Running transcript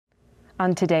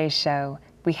On today's show,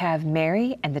 we have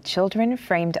Mary and the Children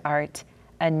framed art,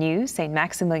 a new St.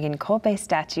 Maximilian Kolbe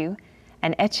statue,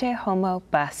 an Ecce Homo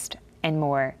bust, and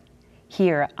more,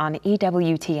 here on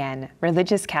EWTN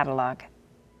Religious Catalog.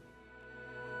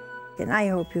 And I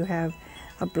hope you have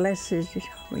a blessed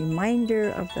reminder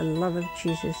of the love of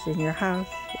Jesus in your house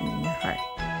and in your heart.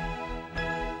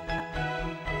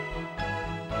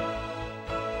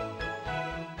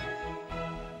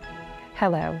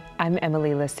 Hello, I'm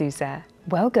Emily LaSouza.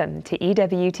 Welcome to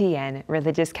EWTN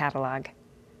Religious Catalog.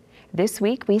 This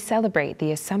week we celebrate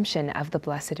the Assumption of the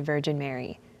Blessed Virgin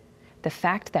Mary. The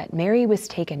fact that Mary was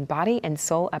taken body and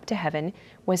soul up to heaven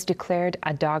was declared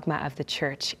a dogma of the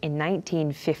Church in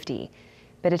 1950,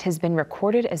 but it has been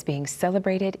recorded as being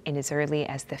celebrated in as early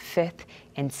as the 5th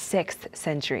and 6th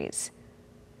centuries.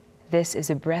 This is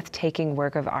a breathtaking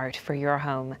work of art for your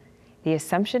home, The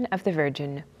Assumption of the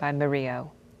Virgin by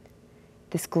Murillo.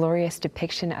 This glorious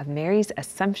depiction of Mary's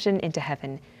assumption into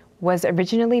heaven was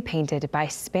originally painted by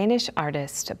Spanish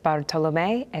artist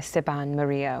Bartolomé Esteban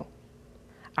Murillo.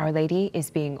 Our Lady is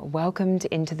being welcomed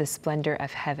into the splendor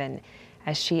of heaven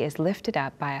as she is lifted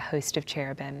up by a host of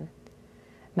cherubim.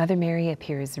 Mother Mary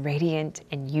appears radiant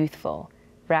and youthful,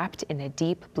 wrapped in a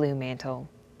deep blue mantle.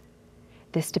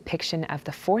 This depiction of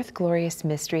the fourth glorious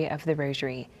mystery of the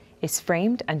Rosary is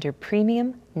framed under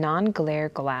premium, non-glare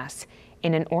glass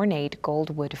in an ornate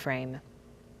gold wood frame.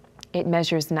 It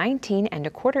measures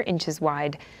 19¼ inches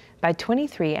wide by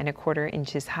 23¼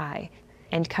 inches high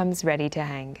and comes ready to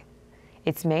hang.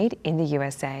 It's made in the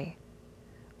USA.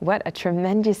 What a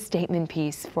tremendous statement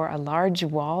piece for a large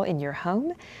wall in your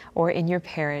home or in your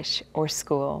parish or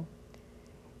school.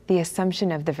 The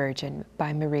Assumption of the Virgin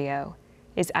by Murillo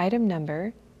is item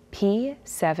number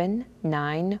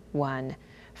P791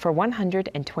 for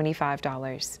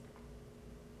 $125.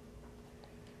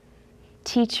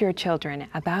 Teach your children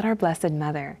about our Blessed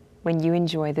Mother when you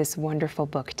enjoy this wonderful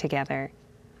book together.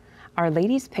 Our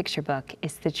Lady's Picture Book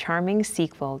is the charming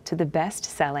sequel to the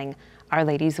best-selling Our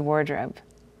Lady's Wardrobe.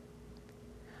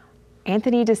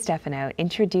 Anthony DeStefano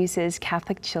introduces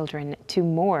Catholic children to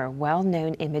more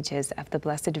well-known images of the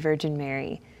Blessed Virgin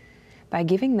Mary by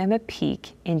giving them a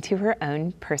peek into her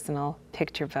own personal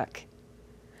picture book.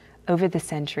 Over the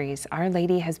centuries, Our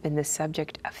Lady has been the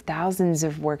subject of thousands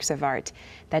of works of art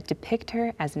that depict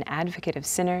her as an advocate of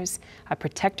sinners, a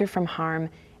protector from harm,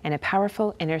 and a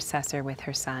powerful intercessor with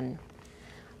her Son.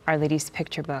 Our Lady's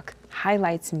Picture Book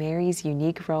highlights Mary's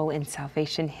unique role in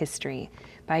salvation history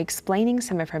by explaining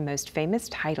some of her most famous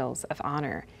titles of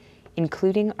honor,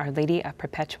 including Our Lady of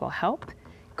Perpetual Help,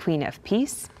 Queen of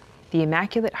Peace, the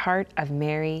Immaculate Heart of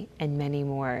Mary, and many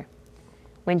more.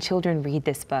 When children read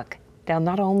this book, they'll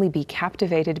not only be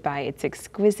captivated by its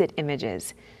exquisite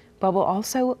images, but will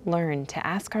also learn to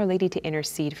ask Our Lady to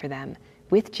intercede for them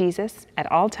with Jesus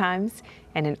at all times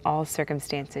and in all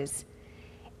circumstances.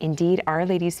 Indeed, Our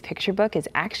Lady's Picture Book is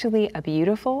actually a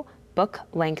beautiful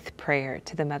book-length prayer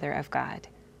to the Mother of God.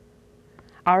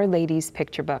 Our Lady's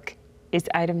Picture Book is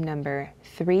item number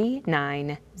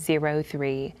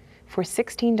 3903 for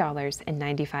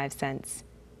 $16.95.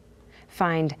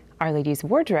 Find Our Lady's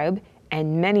Wardrobe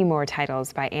and many more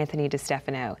titles by Anthony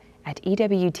DeStefano at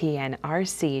EWTNRC.com.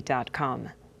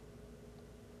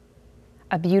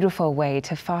 A beautiful way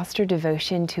to foster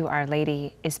devotion to Our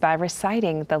Lady is by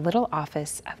reciting the Little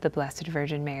Office of the Blessed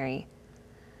Virgin Mary.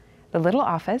 The Little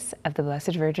Office of the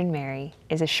Blessed Virgin Mary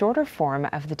is a shorter form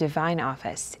of the Divine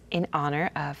Office in honor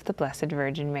of the Blessed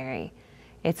Virgin Mary.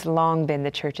 It's long been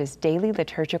the Church's daily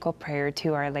liturgical prayer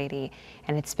to Our Lady,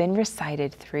 and it's been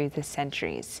recited through the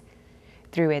centuries.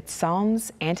 Through its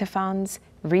psalms, antiphons,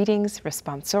 readings,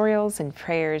 responsorials, and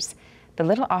prayers, the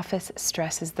Little Office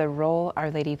stresses the role Our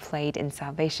Lady played in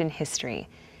salvation history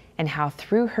and how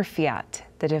through her fiat,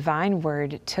 the divine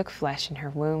word took flesh in her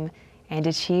womb and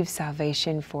achieved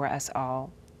salvation for us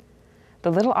all.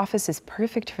 The Little Office is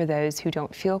perfect for those who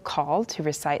don't feel called to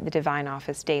recite the Divine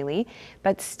Office daily,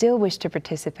 but still wish to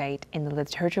participate in the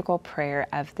liturgical prayer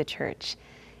of the Church.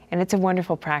 And it's a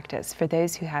wonderful practice for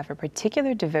those who have a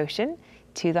particular devotion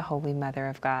to the Holy Mother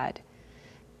of God.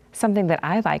 Something that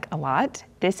I like a lot,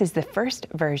 this is the first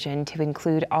version to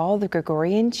include all the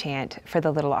Gregorian chant for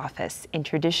the Little Office in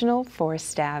traditional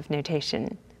 4-staff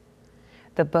notation.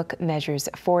 The book measures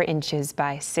 4 inches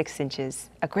by 6 inches,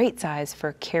 a great size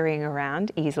for carrying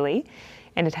around easily,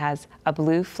 and it has a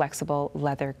blue flexible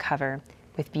leather cover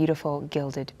with beautiful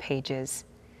gilded pages.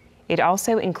 It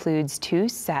also includes 2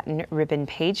 satin ribbon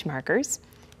page markers,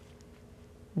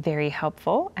 very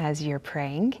helpful as you're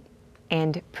praying,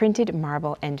 and printed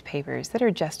marble end papers that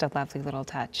are just a lovely little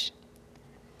touch.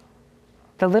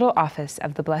 The Little Office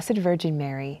of the Blessed Virgin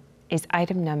Mary is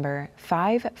item number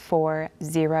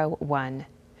 5401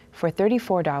 for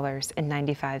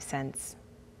 $34.95.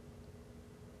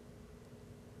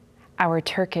 Our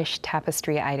Turkish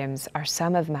tapestry items are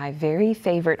some of my very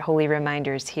favorite holy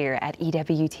reminders here at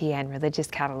Ewtn Religious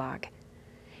Catalog.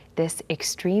 This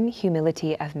extreme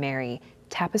humility of Mary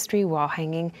tapestry wall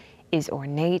hanging is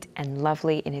ornate and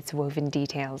lovely in its woven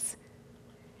details.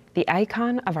 The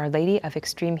icon of Our Lady of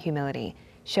Extreme Humility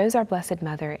shows our Blessed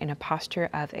Mother in a posture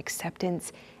of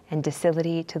acceptance and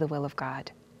docility to the will of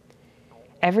God.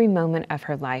 Every moment of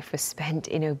her life was spent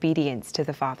in obedience to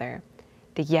the Father,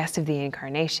 the yes of the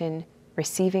Incarnation,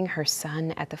 receiving her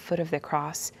Son at the foot of the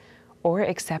cross, or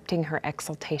accepting her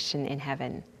exaltation in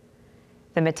heaven.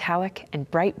 The metallic and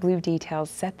bright blue details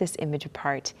set this image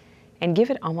apart and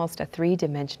give it almost a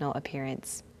three-dimensional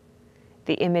appearance.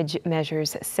 The image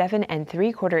measures 7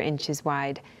 3/4 inches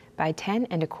wide by 10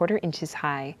 1/4 inches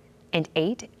high, and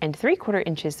 8 3/4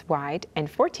 inches wide and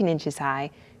 14 inches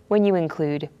high when you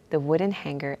include the wooden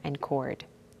hanger and cord.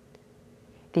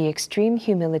 The Extreme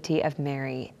Humility of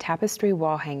Mary tapestry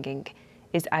wall hanging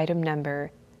is item number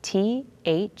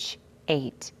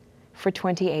TH8 for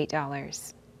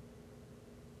 $28.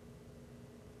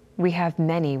 We have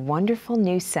many wonderful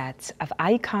new sets of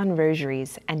icon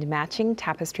rosaries and matching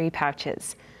tapestry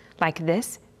pouches, like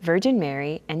this Virgin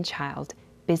Mary and Child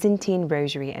Byzantine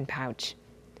rosary and pouch.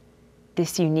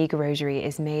 This unique rosary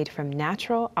is made from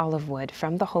natural olive wood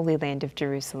from the Holy Land of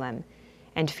Jerusalem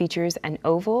and features an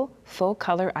oval,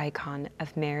 full-color icon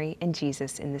of Mary and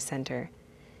Jesus in the center.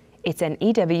 It's an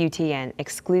Ewtn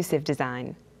exclusive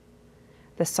design.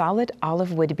 The solid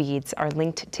olive wood beads are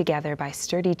linked together by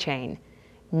sturdy chain.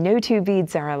 No two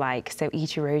beads are alike, so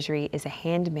each rosary is a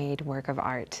handmade work of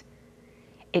art.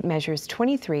 It measures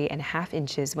 23.5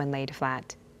 inches when laid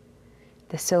flat.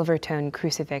 The silver tone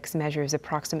crucifix measures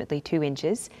approximately 2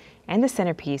 inches, and the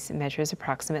centerpiece measures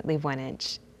approximately 1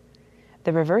 inch.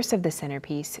 The reverse of the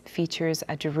centerpiece features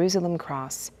a Jerusalem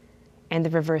cross, and the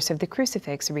reverse of the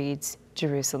crucifix reads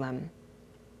Jerusalem.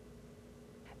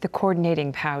 The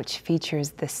coordinating pouch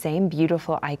features the same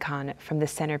beautiful icon from the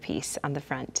centerpiece on the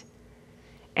front.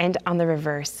 And on the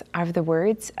reverse are the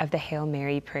words of the Hail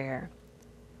Mary prayer.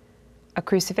 A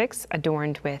crucifix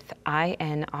adorned with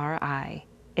INRI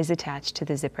is attached to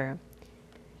the zipper.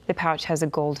 The pouch has a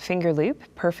gold finger loop,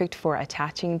 perfect for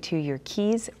attaching to your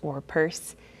keys or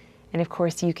purse. And of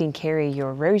course, you can carry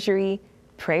your rosary,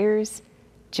 prayers,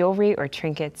 jewelry, or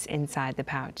trinkets inside the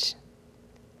pouch.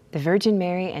 The Virgin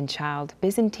Mary and Child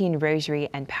Byzantine Rosary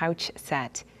and Pouch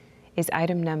Set is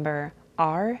item number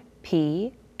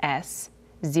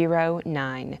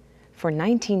RPS09 for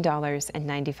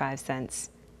 $19.95.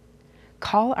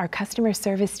 Call our customer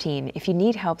service team if you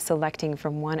need help selecting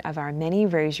from one of our many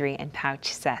rosary and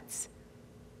pouch sets.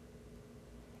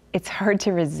 It's hard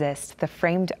to resist the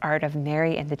framed art of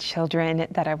Mary and the children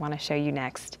that I want to show you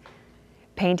next.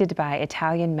 Painted by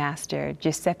Italian master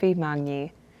Giuseppe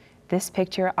Magni, this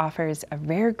picture offers a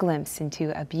rare glimpse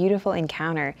into a beautiful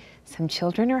encounter some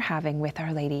children are having with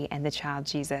Our Lady and the child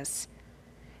Jesus.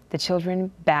 The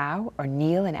children bow or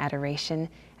kneel in adoration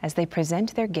as they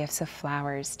present their gifts of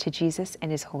flowers to Jesus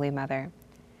and his Holy Mother.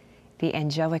 The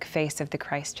angelic face of the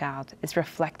Christ child is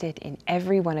reflected in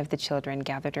every one of the children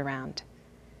gathered around.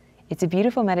 It's a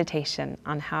beautiful meditation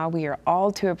on how we are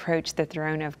all to approach the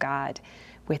throne of God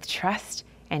with trust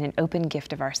and an open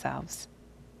gift of ourselves.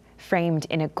 Framed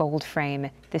in a gold frame,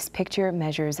 this picture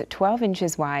measures 12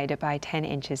 inches wide by 10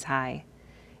 inches high.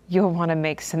 You'll want to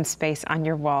make some space on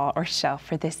your wall or shelf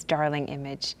for this darling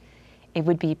image. It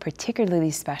would be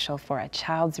particularly special for a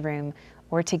child's room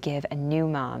or to give a new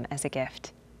mom as a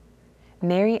gift.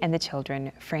 Mary and the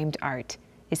Children framed art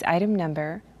is item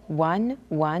number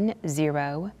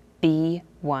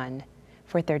 110B1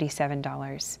 for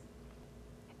 $37.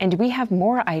 And we have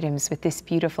more items with this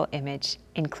beautiful image,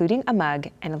 including a mug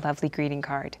and a lovely greeting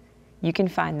card. You can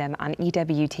find them on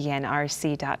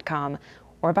ewtnrc.com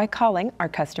or by calling our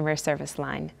customer service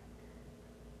line.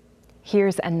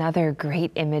 Here's another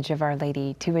great image of Our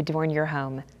Lady to adorn your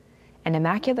home, an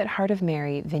Immaculate Heart of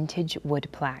Mary vintage wood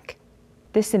plaque.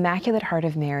 This Immaculate Heart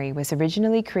of Mary was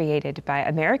originally created by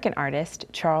American artist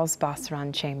Charles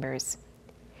Bosseron Chambers.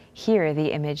 Here,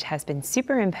 the image has been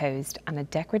superimposed on a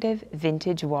decorative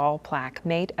vintage wall plaque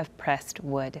made of pressed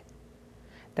wood.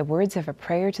 The words of a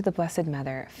prayer to the Blessed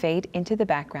Mother fade into the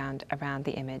background around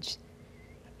the image.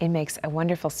 It makes a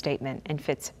wonderful statement and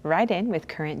fits right in with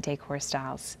current decor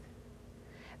styles.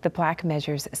 The plaque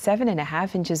measures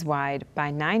 7.5 inches wide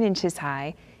by 9 inches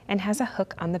high and has a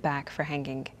hook on the back for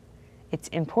hanging. It's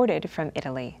imported from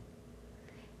Italy.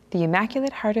 The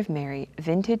Immaculate Heart of Mary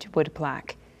vintage wood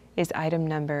plaque is item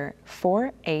number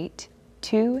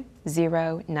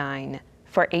 48209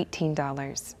 for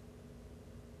 $18.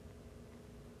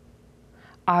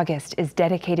 August is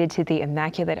dedicated to the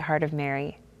Immaculate Heart of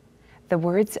Mary. The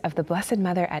words of the Blessed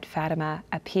Mother at Fatima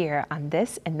appear on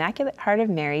this Immaculate Heart of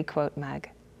Mary quote mug.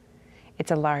 It's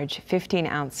a large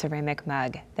 15-ounce ceramic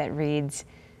mug that reads,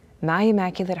 "My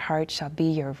Immaculate Heart shall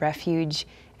be your refuge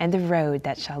and the road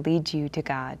that shall lead you to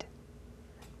God."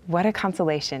 What a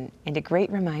consolation and a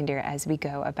great reminder as we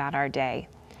go about our day.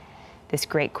 This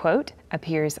great quote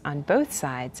appears on both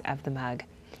sides of the mug.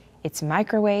 It's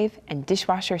microwave and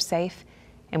dishwasher safe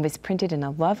and was printed in a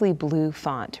lovely blue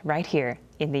font right here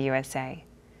in the USA.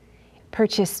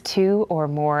 Purchase 2 or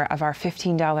more of our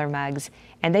 $15 mugs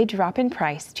and they drop in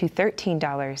price to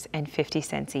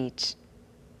 $13.50 each.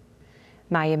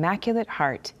 My Immaculate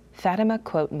Heart Fatima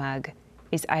Quote Mug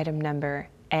is item number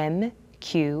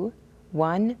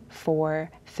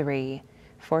MQ143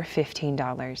 for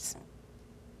 $15.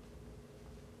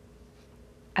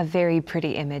 A very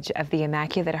pretty image of the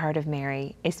Immaculate Heart of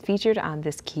Mary is featured on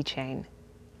this keychain.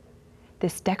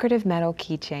 This decorative metal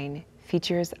keychain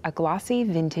features a glossy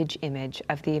vintage image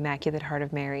of the Immaculate Heart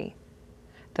of Mary.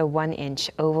 The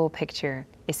 1-inch oval picture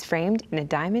is framed in a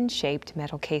diamond-shaped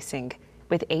metal casing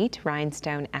with 8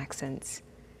 rhinestone accents.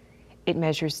 It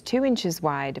measures 2 inches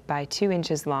wide by 2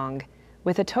 inches long,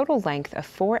 with a total length of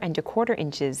 4¼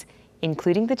 inches,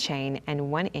 including the chain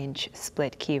and 1-inch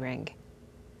split keyring.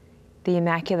 The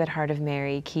Immaculate Heart of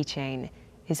Mary keychain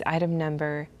is item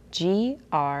number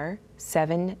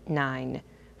GR79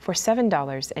 for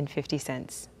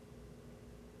 $7.50.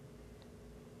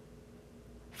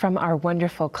 From our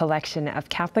wonderful collection of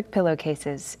Catholic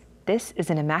pillowcases, this is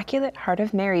an Immaculate Heart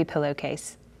of Mary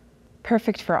pillowcase.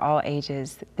 Perfect for all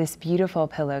ages, this beautiful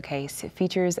pillowcase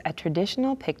features a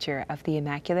traditional picture of the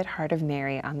Immaculate Heart of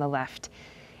Mary on the left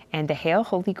and the Hail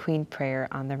Holy Queen prayer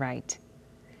on the right.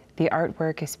 The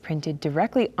artwork is printed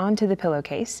directly onto the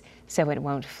pillowcase so it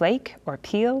won't flake or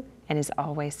peel and is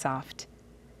always soft.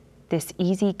 This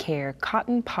easy care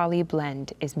cotton poly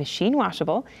blend is machine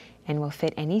washable and will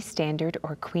fit any standard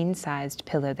or queen-sized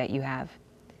pillow that you have.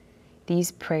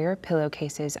 These prayer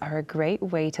pillowcases are a great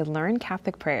way to learn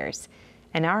Catholic prayers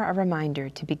and are a reminder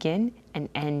to begin and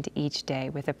end each day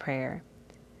with a prayer.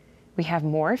 We have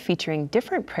more featuring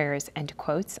different prayers and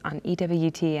quotes on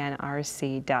ewtnrc.com,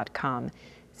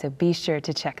 so be sure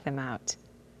to check them out.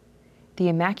 The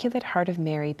Immaculate Heart of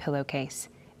Mary pillowcase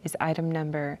is item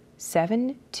number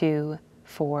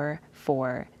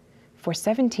 7244 for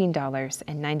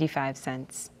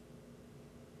 $17.95.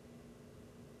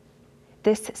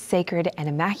 This Sacred and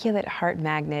Immaculate Heart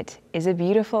magnet is a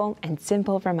beautiful and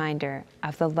simple reminder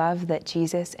of the love that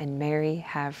Jesus and Mary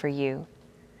have for you.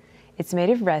 It's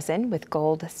made of resin with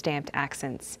gold stamped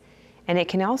accents, and it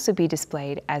can also be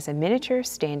displayed as a miniature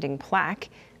standing plaque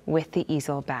with the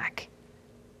easel back.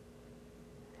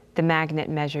 The magnet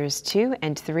measures 2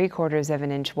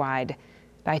 3/4 inches wide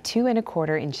by 2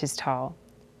 1/4 inches tall.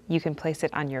 You can place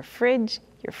it on your fridge,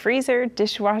 your freezer,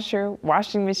 dishwasher,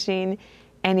 washing machine,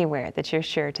 anywhere that you're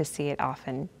sure to see it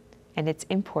often, and it's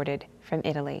imported from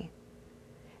Italy.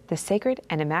 The Sacred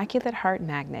and Immaculate Heart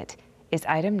magnet is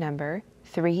item number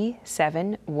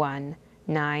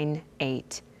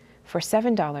 37198 for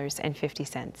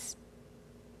 $7.50.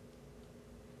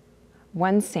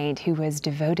 One saint who was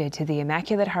devoted to the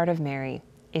Immaculate Heart of Mary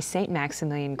is Saint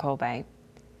Maximilian Kolbe.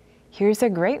 Here's a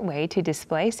great way to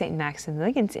display Saint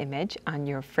Maximilian's image on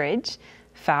your fridge,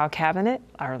 file cabinet,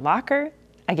 or locker,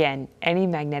 again, any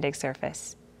magnetic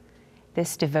surface.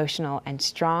 This devotional and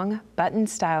strong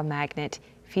button-style magnet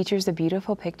features a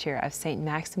beautiful picture of Saint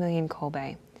Maximilian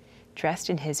Kolbe, dressed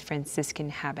in his Franciscan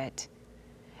habit.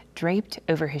 Draped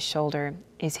over his shoulder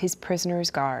is his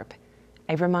prisoner's garb,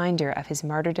 a reminder of his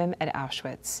martyrdom at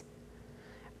Auschwitz.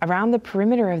 Around the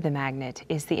perimeter of the magnet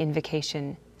is the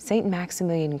invocation, Saint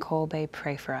Maximilian Kolbe,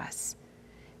 pray for us.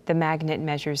 The magnet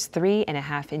measures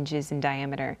 3½ inches in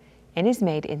diameter and is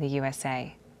made in the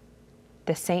USA.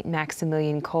 The Saint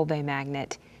Maximilian Kolbe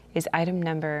magnet is item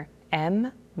number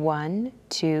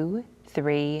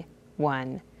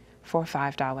M1231 for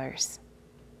 $5.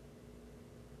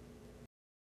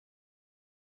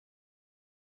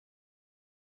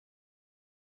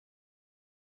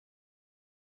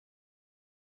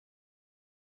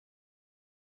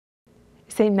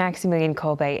 Saint Maximilian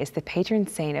Kolbe is the patron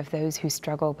saint of those who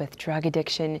struggle with drug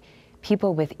addiction,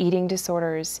 people with eating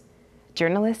disorders,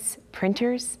 journalists,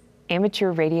 printers,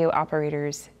 amateur radio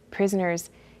operators, prisoners,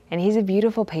 and he's a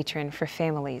beautiful patron for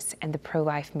families and the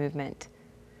pro-life movement.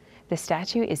 The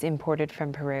statue is imported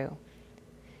from Peru.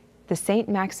 The Saint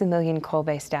Maximilian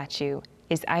Kolbe statue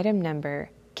is item number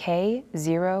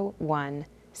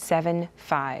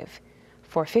K0175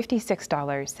 for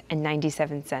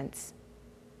 $56.97.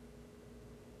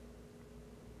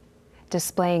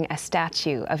 Displaying a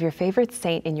statue of your favorite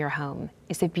saint in your home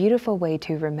is a beautiful way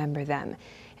to remember them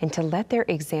and to let their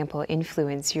example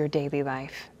influence your daily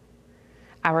life.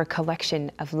 Our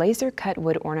collection of laser-cut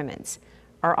wood ornaments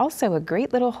are also a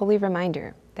great little holy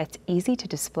reminder that's easy to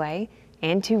display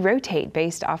and to rotate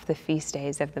based off the feast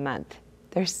days of the month.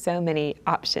 There's so many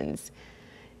options.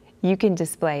 You can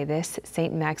display this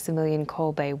St. Maximilian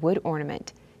Kolbe wood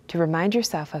ornament to remind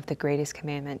yourself of the greatest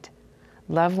commandment: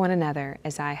 love one another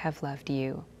as I have loved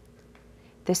you.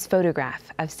 This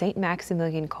photograph of St.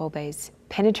 Maximilian Kolbe's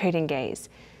penetrating gaze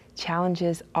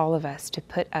challenges all of us to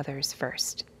put others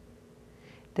first.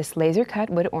 This laser-cut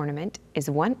wood ornament is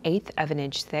 1/8 of an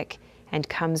inch thick and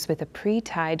comes with a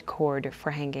pre-tied cord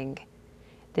for hanging.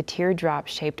 The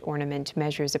teardrop-shaped ornament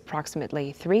measures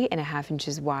approximately 3.5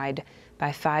 inches wide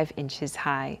by 5 inches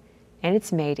high, and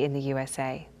it's made in the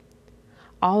USA.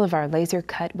 All of our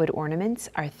laser-cut wood ornaments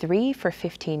are 3 for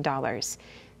 $15,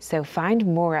 so find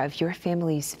more of your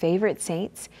family's favorite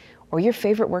saints or your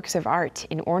favorite works of art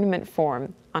in ornament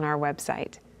form on our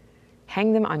website.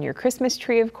 Hang them on your Christmas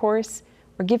tree, of course,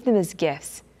 or give them as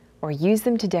gifts, or use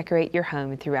them to decorate your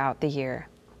home throughout the year.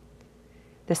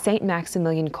 The St.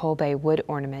 Maximilian Kolbe wood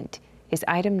ornament is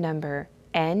item number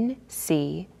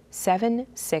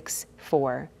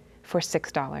NC764 for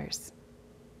 $6.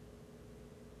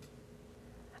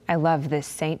 I love this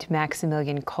St.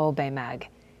 Maximilian Kolbe mug.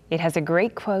 It has a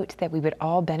great quote that we would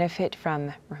all benefit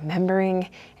from remembering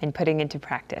and putting into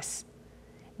practice.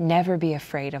 Never be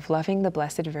afraid of loving the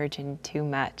Blessed Virgin too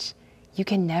much. You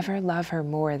can never love her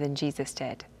more than Jesus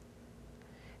did.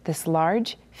 This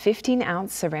large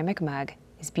 15-ounce ceramic mug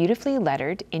is beautifully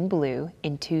lettered in blue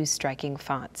in 2 striking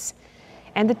fonts,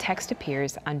 and the text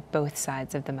appears on both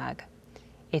sides of the mug.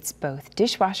 It's both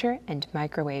dishwasher and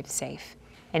microwave safe,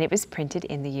 and it was printed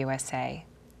in the USA.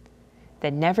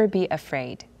 The Never Be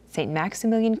Afraid St.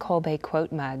 Maximilian Kolbe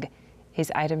quote mug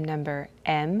is item number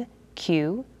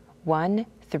MQ134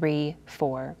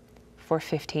 for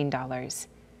 $15.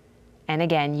 And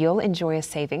again, you'll enjoy a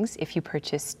savings if you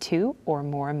purchase 2 or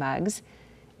more mugs.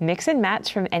 Mix and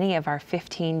match from any of our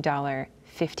 $15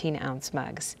 15-ounce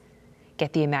mugs.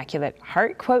 Get the Immaculate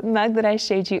Heart quote mug that I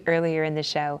showed you earlier in the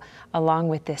show, along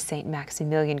with this St.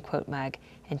 Maximilian quote mug,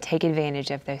 and take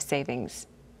advantage of those savings.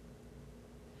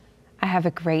 I have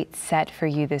a great set for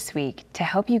you this week to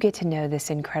help you get to know this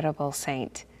incredible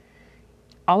saint.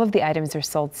 All of the items are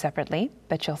sold separately,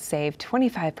 but you'll save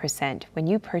 25% when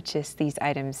you purchase these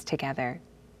items together.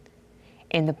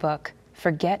 In the book,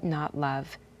 Forget Not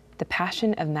Love, The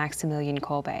Passion of Maximilian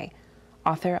Kolbe,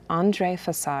 author André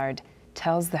Fossard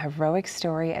tells the heroic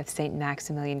story of St.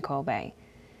 Maximilian Kolbe.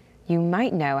 You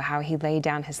might know how he laid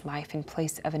down his life in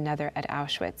place of another at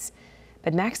Auschwitz,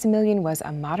 but Maximilian was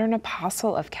a modern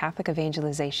apostle of Catholic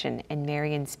evangelization and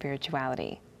Marian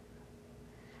spirituality.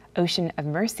 Ocean of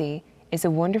Mercy is a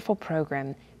wonderful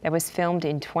program that was filmed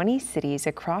in 20 cities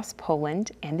across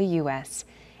Poland and the US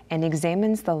and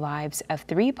examines the lives of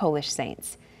 3 Polish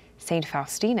saints, St.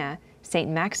 Faustina, St.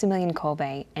 Maximilian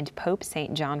Kolbe, and Pope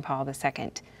St. John Paul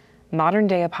II,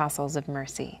 modern-day apostles of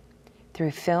mercy.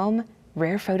 Through film,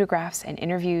 rare photographs, and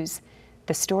interviews,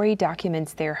 the story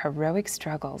documents their heroic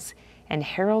struggles and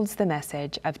heralds the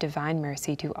message of divine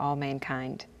mercy to all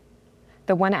mankind.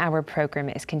 The 1-hour program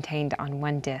is contained on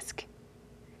 1 disc.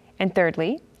 And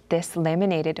thirdly, this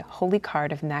laminated holy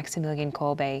card of Maximilian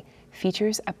Kolbe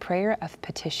features a prayer of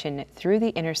petition through the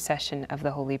intercession of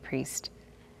the holy priest.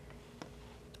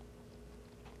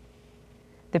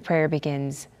 The prayer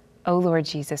begins, O Lord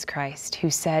Jesus Christ, who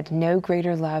said, "No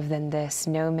greater love than this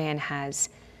no man has,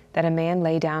 that a man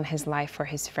lay down his life for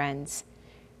his friends."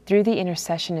 Through the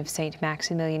intercession of St.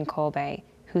 Maximilian Kolbe,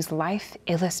 whose life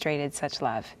illustrated such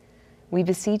love, we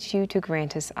beseech you to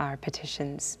grant us our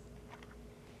petitions.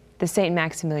 The St.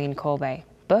 Maximilian Kolbe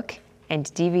book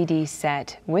and DVD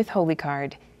set with holy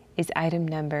card is item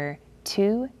number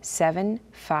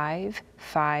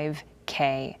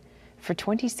 2755K for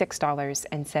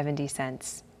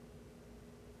 $26.70.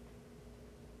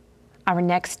 Our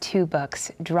next 2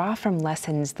 books draw from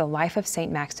lessons the life of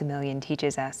St. Maximilian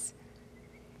teaches us.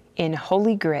 In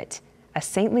Holy Grit, a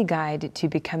saintly guide to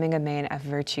becoming a man of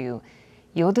virtue,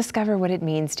 you'll discover what it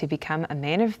means to become a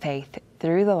man of faith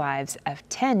through the lives of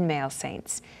 10 male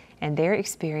saints and their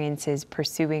experiences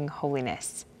pursuing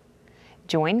holiness.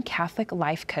 Join Catholic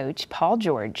life coach Paul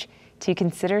George to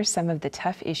consider some of the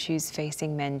tough issues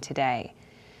facing men today.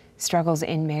 Struggles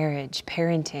in marriage,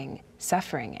 parenting,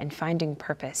 suffering, and finding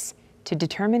purpose, to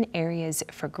determine areas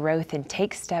for growth and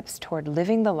take steps toward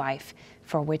living the life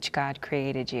for which God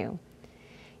created you.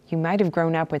 You might have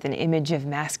grown up with an image of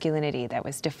masculinity that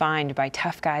was defined by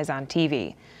tough guys on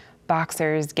TV,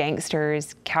 boxers,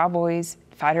 gangsters, cowboys,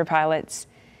 fighter pilots.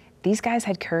 These guys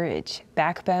had courage,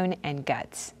 backbone, and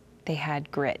guts. They had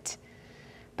grit.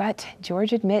 But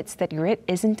George admits that grit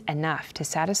isn't enough to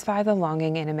satisfy the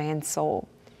longing in a man's soul.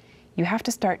 You have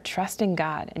to start trusting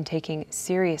God and taking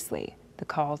seriously the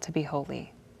call to be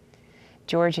holy.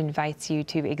 George invites you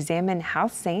to examine how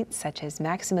saints such as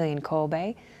Maximilien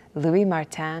Kolbe, Louis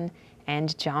Martin,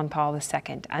 and John Paul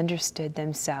II understood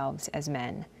themselves as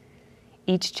men.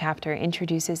 Each chapter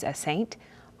introduces a saint,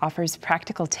 offers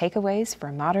practical takeaways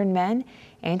for modern men,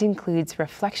 and includes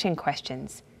reflection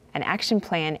questions, an action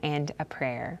plan, and a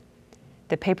prayer.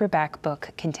 The paperback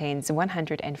book contains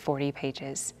 140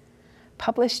 pages.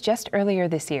 Published just earlier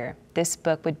this year, this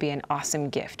book would be an awesome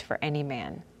gift for any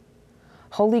man.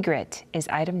 Holy Grit is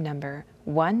item number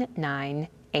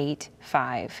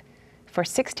 1985 for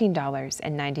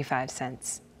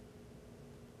 $16.95.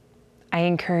 I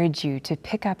encourage you to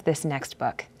pick up this next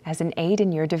book as an aid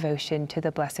in your devotion to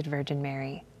the Blessed Virgin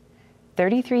Mary.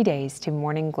 33 Days to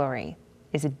Morning Glory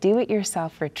is a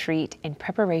do-it-yourself retreat in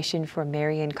preparation for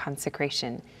Marian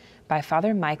consecration by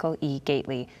Father Michael E.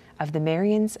 Gately of the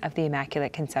Marians of the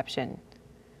Immaculate Conception.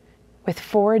 With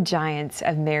four giants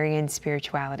of Marian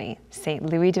spirituality, St.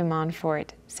 Louis de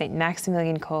Montfort, St.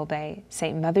 Maximilien Kolbe,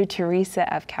 St. Mother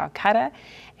Teresa of Calcutta,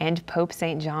 and Pope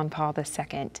St. John Paul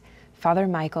II, Father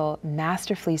Michael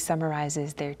masterfully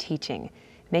summarizes their teaching,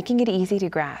 making it easy to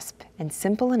grasp and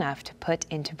simple enough to put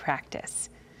into practice.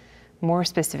 More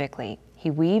specifically,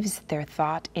 he weaves their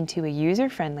thought into a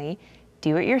user-friendly,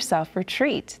 do-it-yourself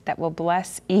retreat that will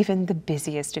bless even the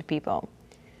busiest of people.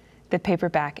 The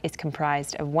paperback is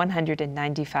comprised of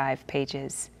 195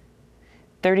 pages.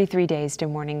 33 Days to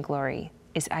Morning Glory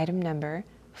is item number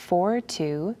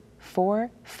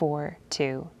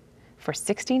 42442 for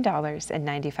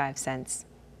 $16.95.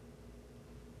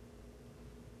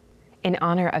 In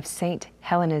honor of St.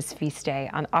 Helena's feast day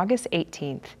on August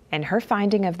 18th and her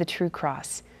finding of the true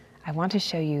cross, I want to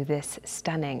show you this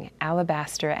stunning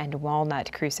alabaster and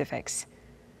walnut crucifix.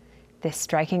 This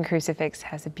striking crucifix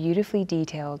has a beautifully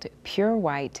detailed, pure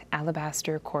white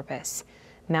alabaster corpus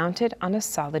mounted on a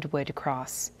solid wood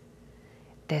cross.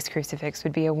 This crucifix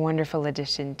would be a wonderful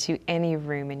addition to any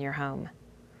room in your home.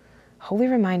 Holy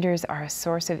reminders are a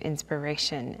source of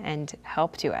inspiration and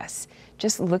help to us.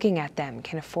 Just looking at them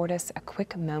can afford us a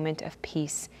quick moment of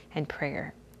peace and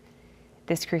prayer.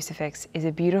 This crucifix is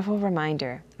a beautiful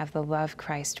reminder of the love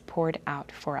Christ poured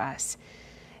out for us,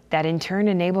 that in turn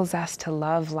enables us to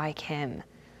love like him,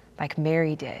 like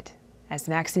Mary did, as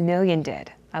Maximilian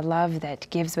did, a love that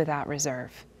gives without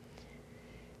reserve.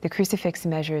 The crucifix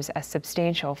measures a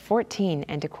substantial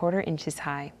 14¼ inches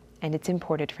high, and it's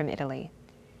imported from Italy.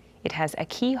 It has a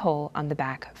keyhole on the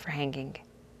back for hanging.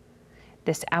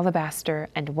 This alabaster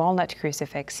and walnut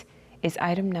crucifix is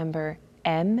item number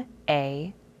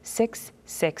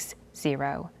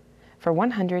MA660 for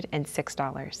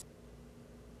 $106.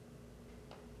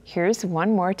 Here's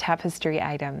one more tapestry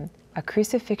item, a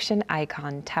crucifixion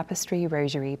icon tapestry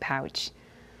rosary pouch.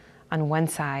 On one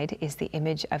side is the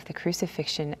image of the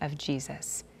crucifixion of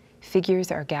Jesus.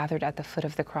 Figures are gathered at the foot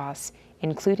of the cross,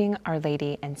 including Our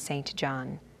Lady and Saint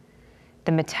John.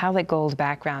 The metallic gold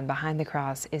background behind the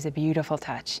cross is a beautiful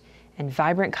touch, and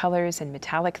vibrant colors and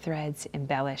metallic threads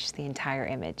embellish the entire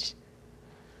image.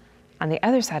 On the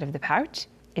other side of the pouch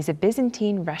is a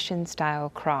Byzantine Russian-style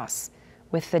cross,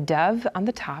 with the dove on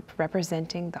the top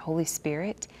representing the Holy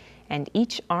Spirit, and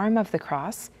each arm of the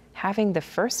cross having the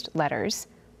first letters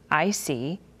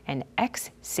IC and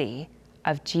XC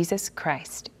of Jesus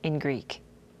Christ in Greek.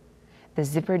 The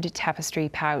zippered tapestry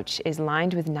pouch is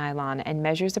lined with nylon and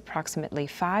measures approximately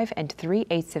 5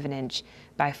 3/8 inch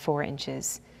by 4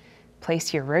 inches.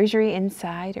 Place your rosary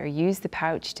inside or use the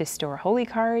pouch to store holy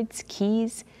cards,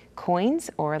 keys, coins,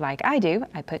 or like I do,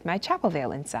 I put my chapel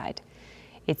veil inside.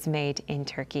 It's made in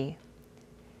Turkey.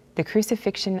 The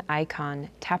crucifixion icon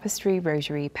tapestry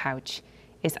rosary pouch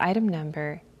is item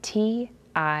number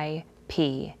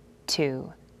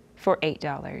TIP2 for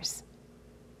 $8.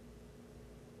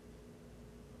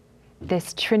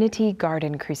 This Trinity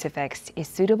Garden crucifix is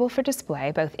suitable for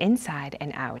display both inside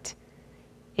and out.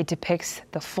 It depicts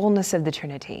the fullness of the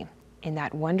Trinity in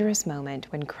that wondrous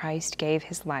moment when Christ gave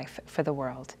his life for the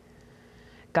world.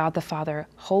 God the Father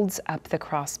holds up the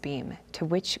crossbeam to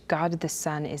which God the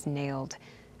Son is nailed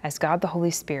as God the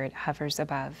Holy Spirit hovers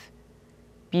above.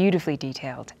 Beautifully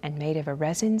detailed and made of a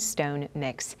resin stone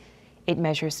mix, it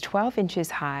measures 12 inches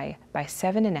high by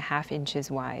 7½ inches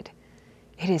wide.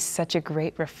 It is such a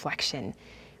great reflection,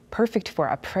 perfect for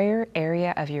a prayer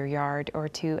area of your yard or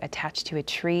to attach to a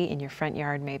tree in your front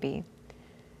yard maybe.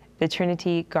 The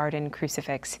Trinity Garden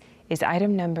Crucifix is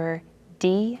item number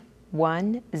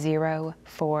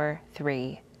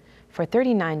D1043 for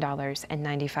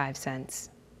 $39.95.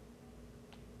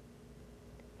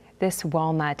 This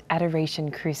walnut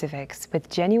adoration crucifix with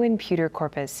genuine pewter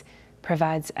corpus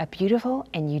provides a beautiful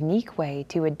and unique way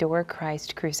to adore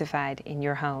Christ crucified in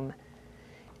your home.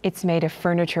 It's made of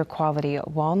furniture quality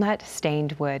walnut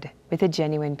stained wood with a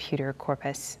genuine pewter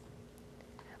corpus.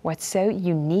 What's so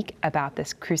unique about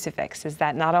this crucifix is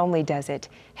that not only does it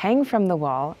hang from the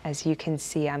wall, as you can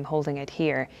see I'm holding it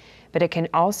here, but it can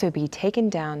also be taken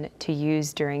down to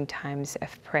use during times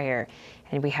of prayer.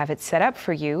 And we have it set up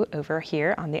for you over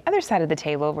here on the other side of the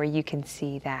table where you can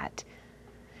see that.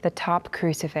 The top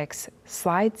crucifix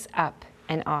slides up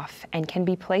and off and can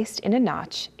be placed in a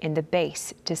notch in the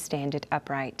base to stand it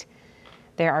upright.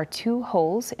 There are 2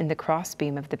 holes in the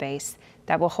crossbeam of the base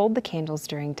that will hold the candles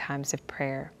during times of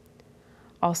prayer.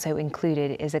 Also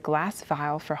included is a glass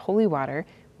vial for holy water,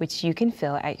 which you can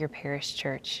fill at your parish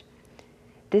church.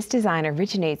 This design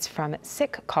originates from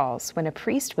sick calls when a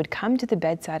priest would come to the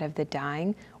bedside of the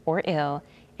dying or ill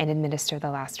and administer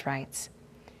the last rites.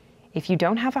 If you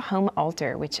don't have a home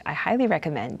altar, which I highly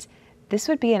recommend, this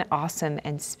would be an awesome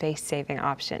and space-saving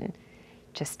option.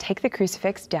 Just take the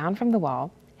crucifix down from the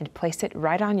wall and place it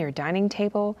right on your dining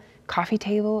table, coffee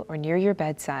table, or near your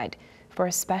bedside for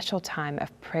a special time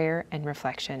of prayer and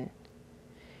reflection.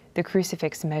 The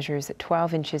crucifix measures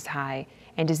 12 inches high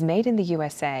and is made in the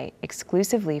USA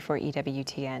exclusively for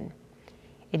EWTN.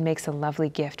 It makes a lovely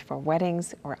gift for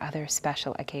weddings or other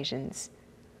special occasions.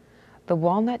 The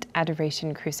Walnut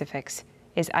Adoration Crucifix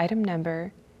is item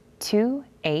number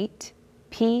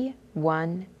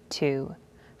 28P12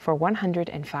 for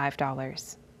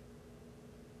 $105.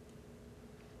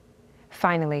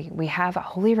 Finally, we have a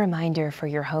holy reminder for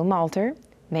your home altar,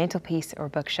 mantelpiece, or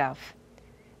bookshelf.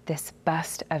 This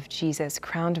bust of Jesus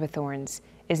crowned with thorns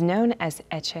is known as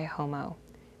Ecce Homo,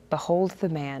 behold the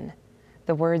man,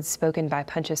 the words spoken by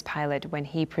Pontius Pilate when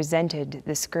he presented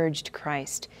the scourged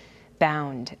Christ,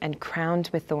 bound and crowned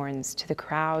with thorns, to the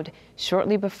crowd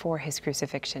shortly before his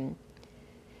crucifixion.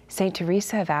 St.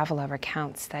 Teresa of Avila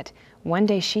recounts that one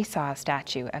day she saw a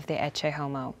statue of the Ecce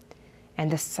Homo, and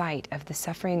the sight of the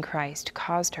suffering Christ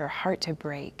caused her heart to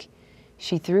break.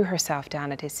 She threw herself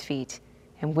down at his feet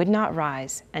and would not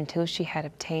rise until she had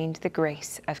obtained the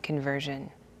grace of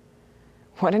conversion.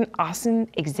 What an awesome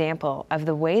example of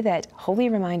the way that holy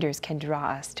reminders can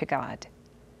draw us to God.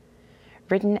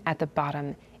 Written at the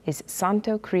bottom is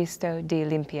Santo Cristo de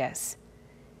Limpias.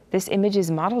 This image is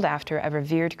modeled after a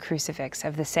revered crucifix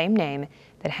of the same name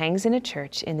that hangs in a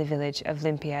church in the village of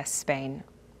Limpias, Spain.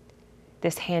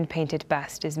 This hand-painted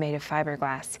bust is made of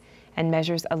fiberglass and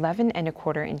measures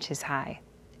 11¼ inches high,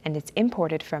 and it's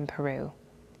imported from Peru.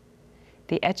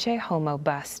 The Ecce Homo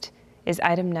bust is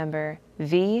item number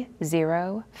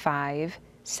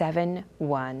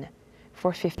V0571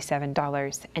 for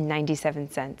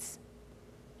 $57.97.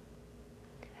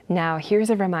 Now here's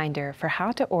a reminder for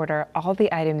how to order all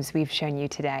the items we've shown you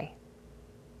today.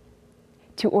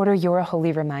 To order your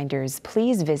holy reminders,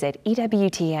 please visit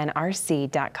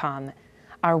EWTNRC.com.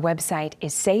 Our website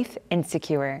is safe and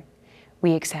secure.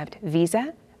 We accept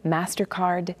Visa,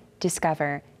 MasterCard,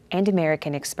 Discover, and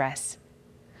American Express.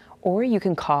 Or you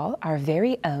can call our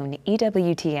very own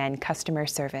EWTN customer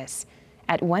service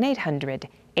at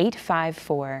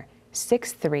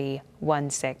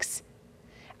 1-800-854-6316.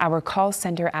 Our call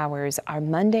center hours are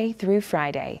Monday through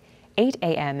Friday, 8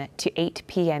 a.m. to 8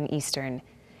 p.m. Eastern,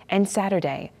 and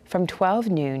Saturday from 12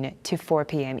 noon to 4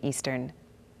 p.m. Eastern.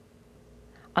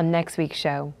 On next week's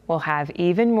show, we'll have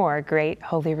even more great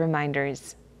holy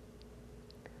reminders.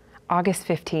 August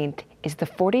 15th is the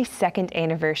 42nd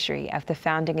anniversary of the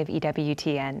founding of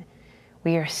EWTN.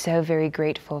 We are so very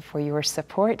grateful for your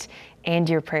support and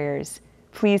your prayers.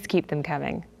 Please keep them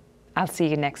coming. I'll see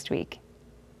you next week.